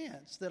take the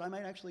chance that I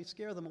might actually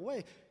scare them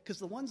away, because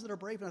the ones that are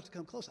brave enough to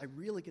come close, I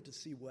really get to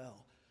see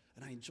well.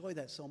 And I enjoy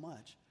that so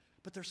much.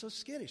 But they're so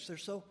skittish. They're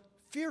so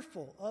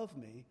fearful of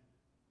me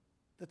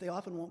that they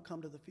often won't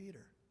come to the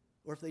feeder.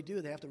 Or if they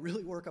do, they have to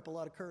really work up a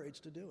lot of courage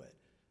to do it.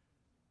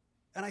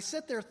 And I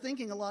sit there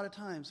thinking a lot of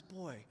times,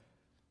 boy,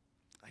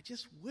 I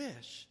just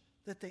wish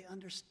that they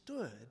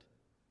understood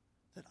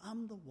that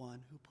I'm the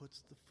one who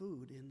puts the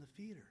food in the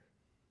feeder.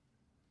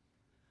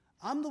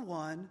 I'm the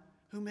one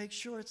who makes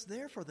sure it's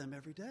there for them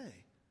every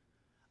day.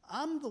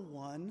 I'm the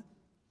one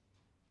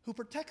who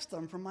protects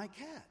them from my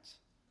cats.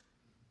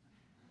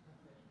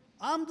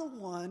 I'm the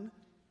one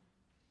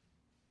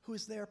who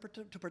is there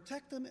to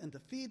protect them and to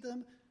feed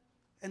them,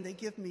 and they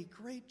give me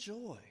great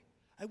joy.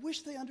 I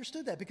wish they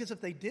understood that, because if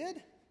they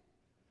did,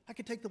 I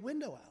could take the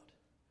window out.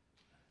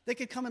 They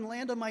could come and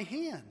land on my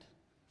hand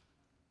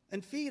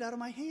and feed out of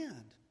my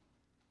hand,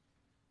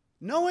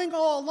 knowing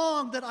all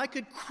along that I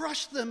could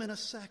crush them in a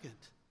second.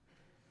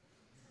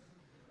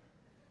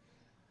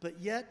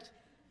 But yet,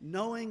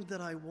 knowing that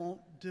I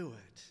won't do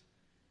it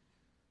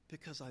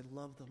because I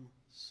love them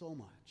so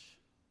much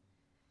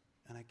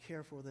and I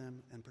care for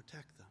them and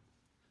protect them.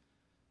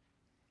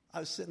 I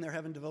was sitting there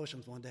having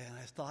devotions one day, and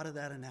I thought of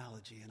that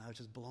analogy, and I was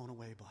just blown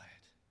away by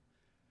it.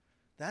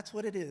 That's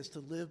what it is to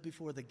live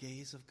before the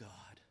gaze of God.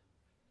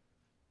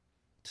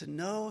 To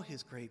know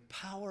his great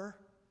power,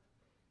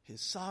 his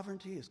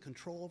sovereignty, his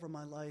control over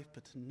my life,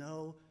 but to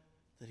know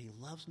that he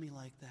loves me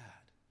like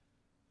that.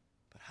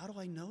 But how do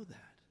I know that?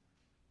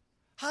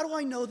 How do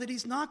I know that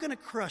he's not going to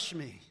crush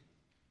me?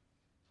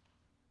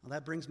 Well,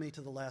 that brings me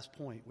to the last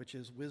point, which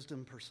is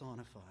wisdom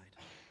personified.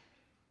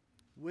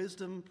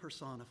 Wisdom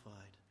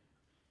personified.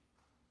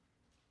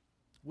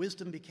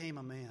 Wisdom became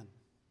a man.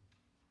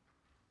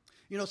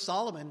 You know,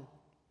 Solomon,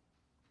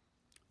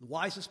 the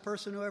wisest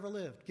person who ever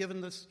lived,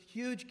 given this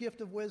huge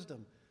gift of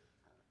wisdom,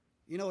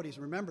 you know what he's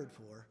remembered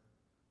for?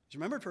 He's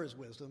remembered for his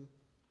wisdom,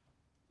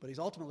 but he's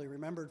ultimately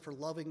remembered for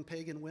loving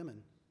pagan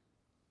women,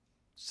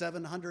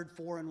 700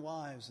 foreign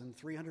wives and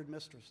 300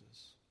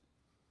 mistresses,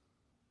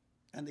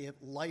 and the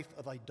life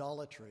of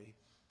idolatry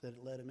that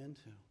it led him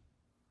into.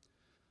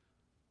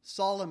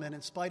 Solomon,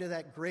 in spite of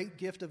that great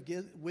gift of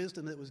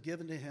wisdom that was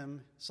given to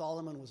him,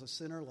 Solomon was a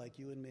sinner like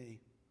you and me,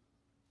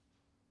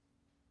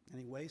 and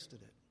he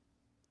wasted it.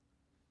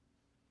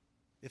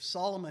 If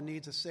Solomon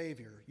needs a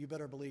Savior, you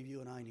better believe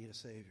you and I need a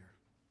Savior,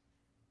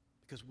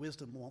 because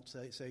wisdom won't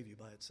save you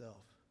by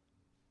itself.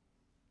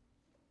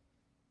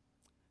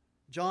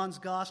 John's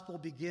gospel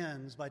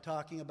begins by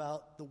talking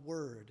about the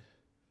Word.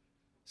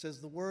 It says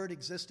the Word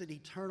existed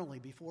eternally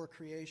before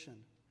creation.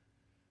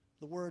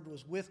 The Word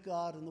was with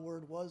God, and the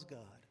Word was God.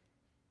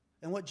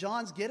 And what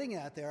John's getting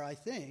at there, I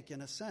think,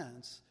 in a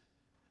sense,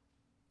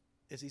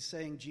 is he's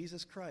saying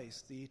Jesus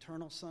Christ, the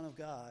eternal Son of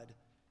God,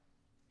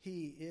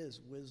 he is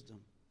wisdom.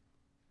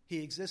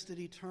 He existed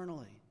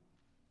eternally.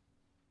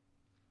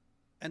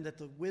 And that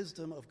the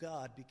wisdom of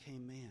God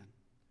became man.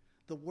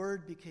 The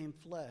Word became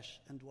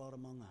flesh and dwelt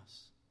among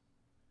us.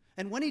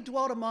 And when he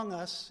dwelt among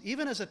us,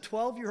 even as a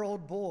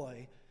 12-year-old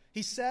boy,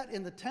 he sat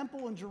in the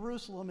temple in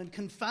Jerusalem and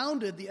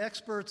confounded the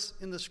experts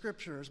in the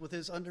Scriptures with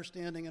his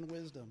understanding and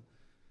wisdom.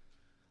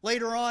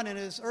 Later on in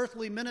his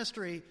earthly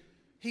ministry,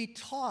 he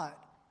taught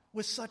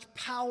with such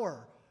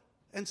power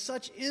and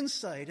such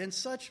insight and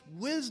such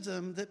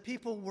wisdom that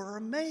people were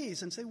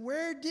amazed and say,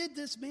 where did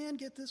this man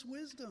get this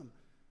wisdom?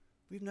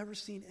 We've never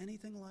seen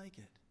anything like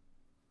it.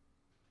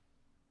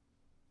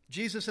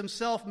 Jesus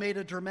himself made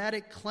a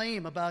dramatic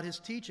claim about his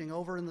teaching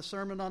over in the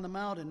Sermon on the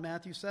Mount in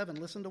Matthew 7.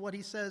 Listen to what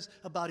he says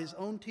about his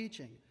own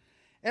teaching.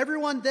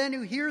 Everyone then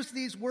who hears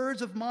these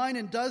words of mine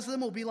and does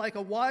them will be like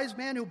a wise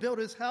man who built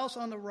his house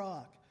on the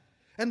rock.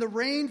 And the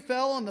rain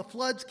fell and the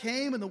floods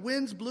came and the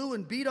winds blew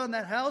and beat on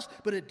that house,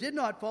 but it did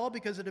not fall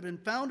because it had been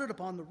founded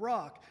upon the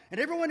rock. And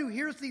everyone who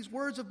hears these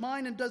words of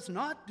mine and does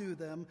not do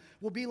them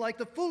will be like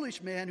the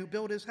foolish man who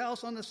built his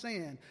house on the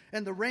sand.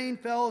 And the rain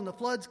fell and the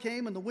floods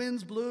came and the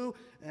winds blew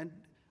and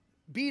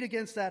beat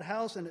against that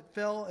house, and it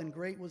fell, and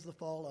great was the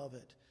fall of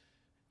it.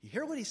 You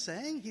hear what he's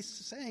saying? He's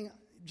saying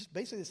just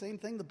basically the same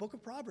thing the book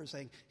of Proverbs is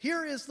saying.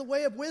 Here is the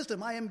way of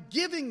wisdom. I am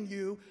giving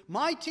you,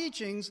 my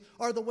teachings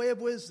are the way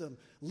of wisdom.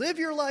 Live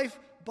your life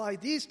by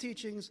these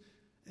teachings,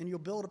 and you'll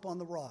build upon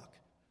the rock.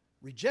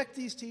 Reject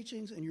these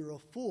teachings, and you're a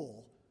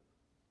fool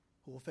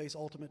who will face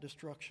ultimate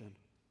destruction.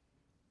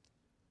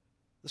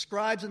 The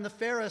scribes and the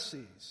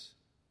Pharisees,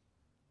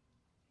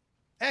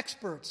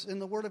 experts in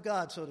the Word of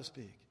God, so to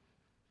speak,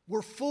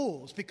 were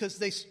fools because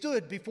they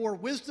stood before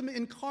wisdom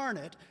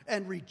incarnate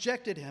and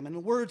rejected him. In the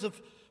words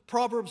of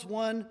Proverbs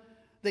 1,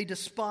 they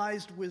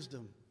despised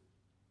wisdom.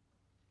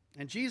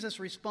 And Jesus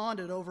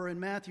responded over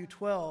in Matthew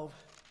 12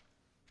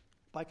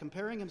 by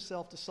comparing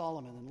himself to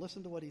Solomon. And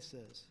listen to what he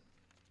says.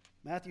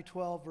 Matthew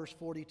 12, verse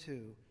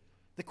 42.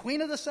 The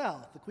queen of the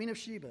south, the queen of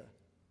Sheba,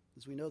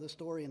 as we know the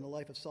story in the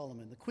life of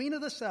Solomon, the queen of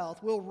the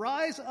south will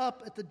rise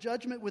up at the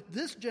judgment with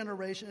this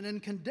generation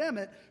and condemn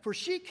it, for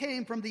she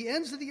came from the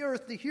ends of the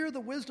earth to hear the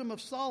wisdom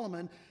of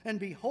Solomon, and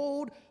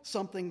behold,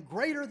 something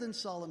greater than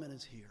Solomon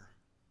is here.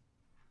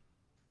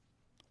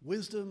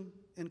 Wisdom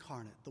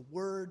incarnate, the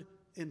Word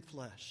in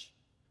flesh.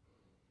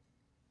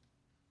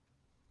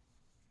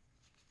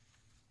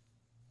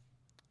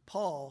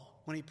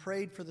 Paul, when he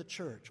prayed for the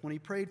church, when he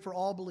prayed for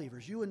all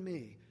believers, you and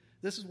me,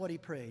 this is what he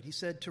prayed. He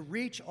said, to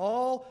reach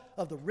all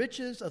of the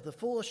riches of the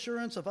full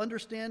assurance of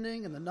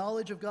understanding and the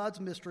knowledge of God's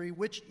mystery,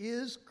 which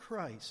is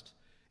Christ,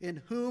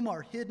 in whom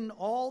are hidden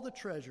all the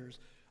treasures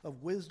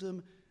of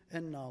wisdom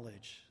and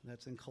knowledge.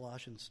 That's in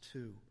Colossians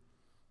 2.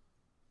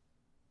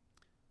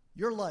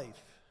 Your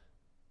life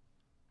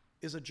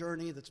is a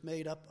journey that's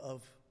made up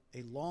of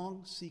a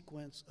long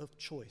sequence of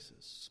choices,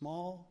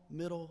 small,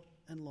 middle,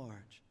 and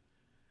large.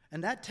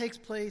 And that takes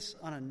place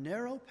on a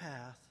narrow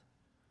path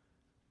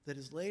that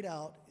is laid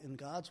out in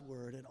God's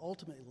Word and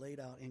ultimately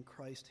laid out in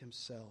Christ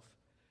himself.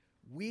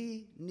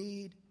 We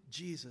need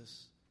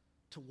Jesus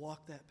to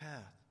walk that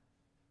path.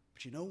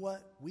 But you know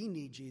what? We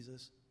need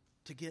Jesus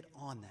to get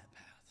on that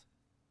path.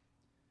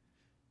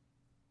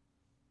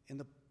 In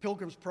the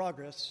Pilgrim's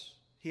Progress,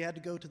 he had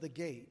to go to the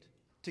gate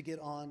to get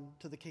on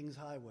to the King's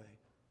Highway.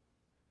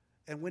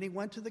 And when he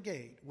went to the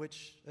gate,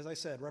 which, as I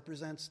said,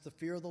 represents the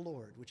fear of the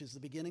Lord, which is the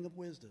beginning of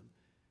wisdom,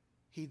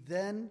 he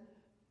then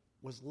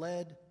was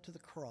led to the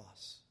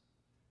cross.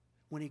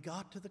 When he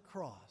got to the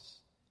cross,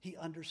 he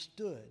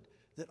understood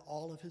that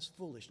all of his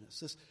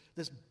foolishness,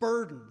 this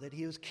burden that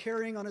he was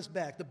carrying on his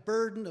back, the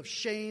burden of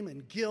shame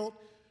and guilt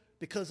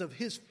because of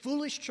his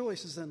foolish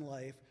choices in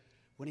life,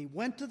 when he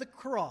went to the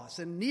cross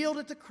and kneeled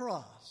at the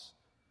cross,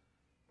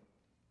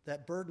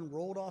 that burden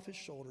rolled off his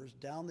shoulders,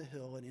 down the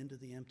hill and into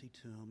the empty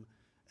tomb,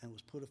 and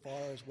was put as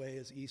far away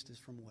as east is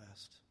from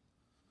west.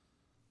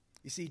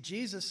 You see,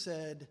 Jesus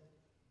said,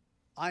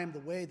 I am the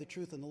way, the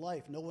truth, and the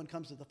life. No one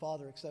comes to the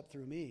Father except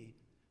through me.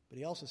 But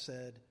he also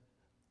said,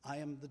 I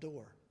am the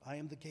door. I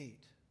am the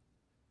gate.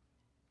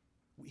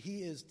 He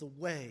is the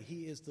way.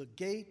 He is the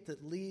gate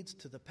that leads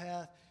to the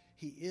path.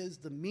 He is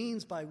the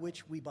means by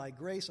which we by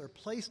grace are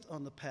placed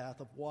on the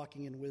path of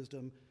walking in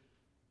wisdom.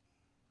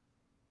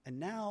 And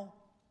now,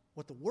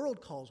 what the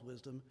world calls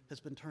wisdom has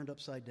been turned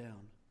upside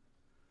down.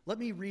 Let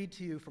me read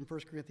to you from 1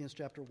 Corinthians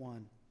chapter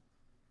 1.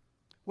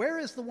 Where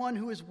is the one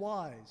who is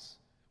wise?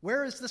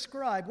 Where is the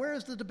scribe? Where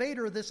is the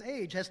debater of this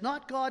age? Has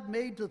not God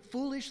made the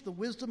foolish the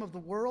wisdom of the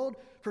world?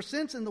 For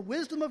since in the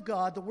wisdom of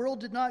God the world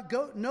did not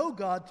know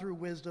God through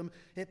wisdom,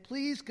 it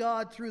pleased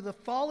God through the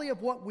folly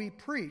of what we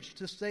preach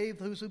to save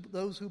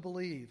those who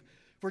believe.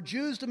 For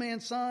Jews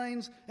demand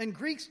signs and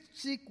Greeks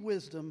seek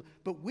wisdom,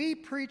 but we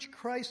preach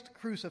Christ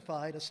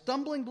crucified, a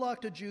stumbling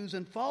block to Jews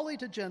and folly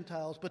to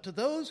Gentiles. But to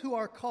those who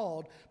are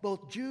called,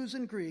 both Jews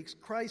and Greeks,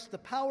 Christ the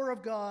power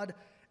of God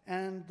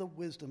and the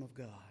wisdom of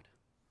God.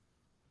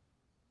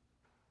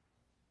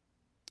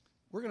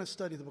 We're going to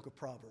study the book of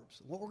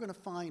Proverbs. What we're going to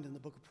find in the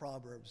book of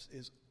Proverbs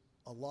is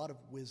a lot of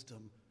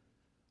wisdom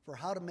for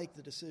how to make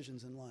the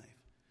decisions in life.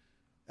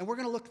 And we're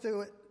going to look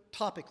through it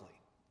topically.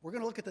 We're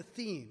going to look at the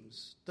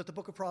themes that the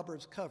book of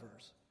Proverbs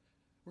covers.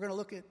 We're going to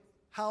look at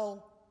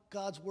how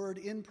God's word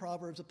in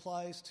Proverbs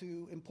applies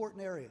to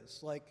important areas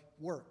like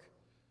work,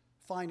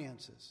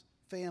 finances,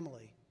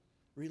 family,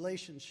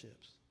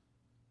 relationships.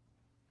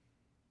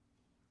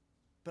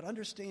 But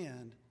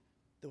understand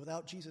that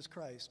without Jesus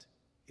Christ,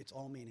 it's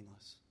all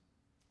meaningless.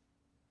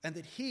 And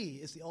that he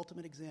is the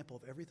ultimate example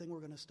of everything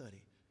we're going to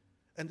study.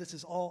 And this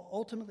is all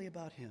ultimately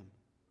about him.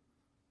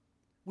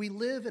 We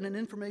live in an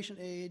information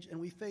age and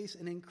we face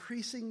an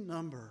increasing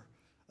number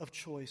of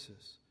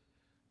choices.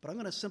 But I'm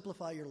going to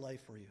simplify your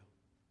life for you.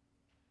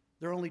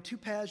 There are only two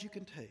paths you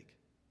can take: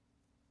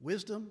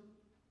 wisdom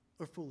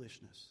or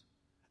foolishness.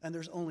 And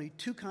there's only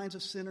two kinds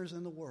of sinners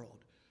in the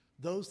world: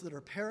 those that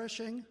are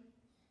perishing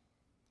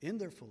in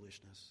their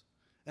foolishness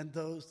and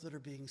those that are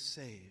being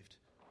saved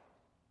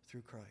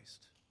through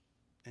Christ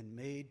and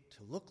made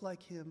to look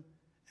like him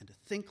and to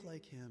think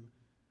like him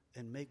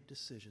and make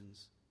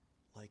decisions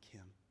like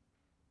him.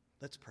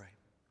 Let's pray.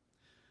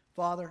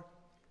 Father,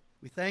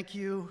 we thank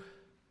you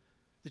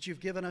that you've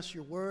given us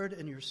your word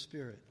and your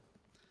spirit.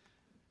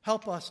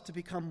 Help us to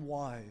become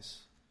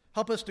wise.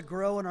 Help us to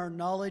grow in our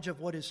knowledge of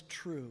what is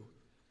true.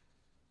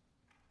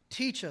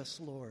 Teach us,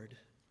 Lord.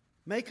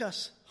 Make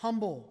us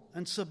humble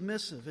and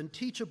submissive and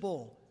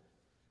teachable.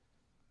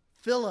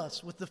 Fill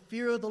us with the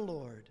fear of the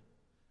Lord,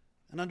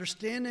 an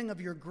understanding of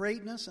your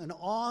greatness and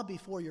awe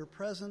before your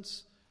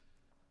presence,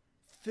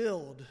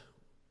 filled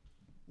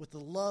with the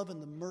love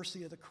and the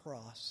mercy of the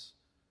cross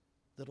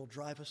that'll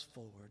drive us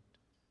forward.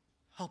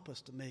 Help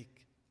us to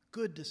make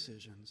good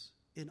decisions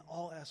in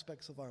all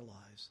aspects of our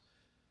lives.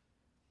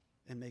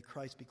 And may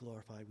Christ be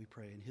glorified, we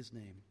pray in his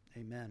name.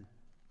 Amen.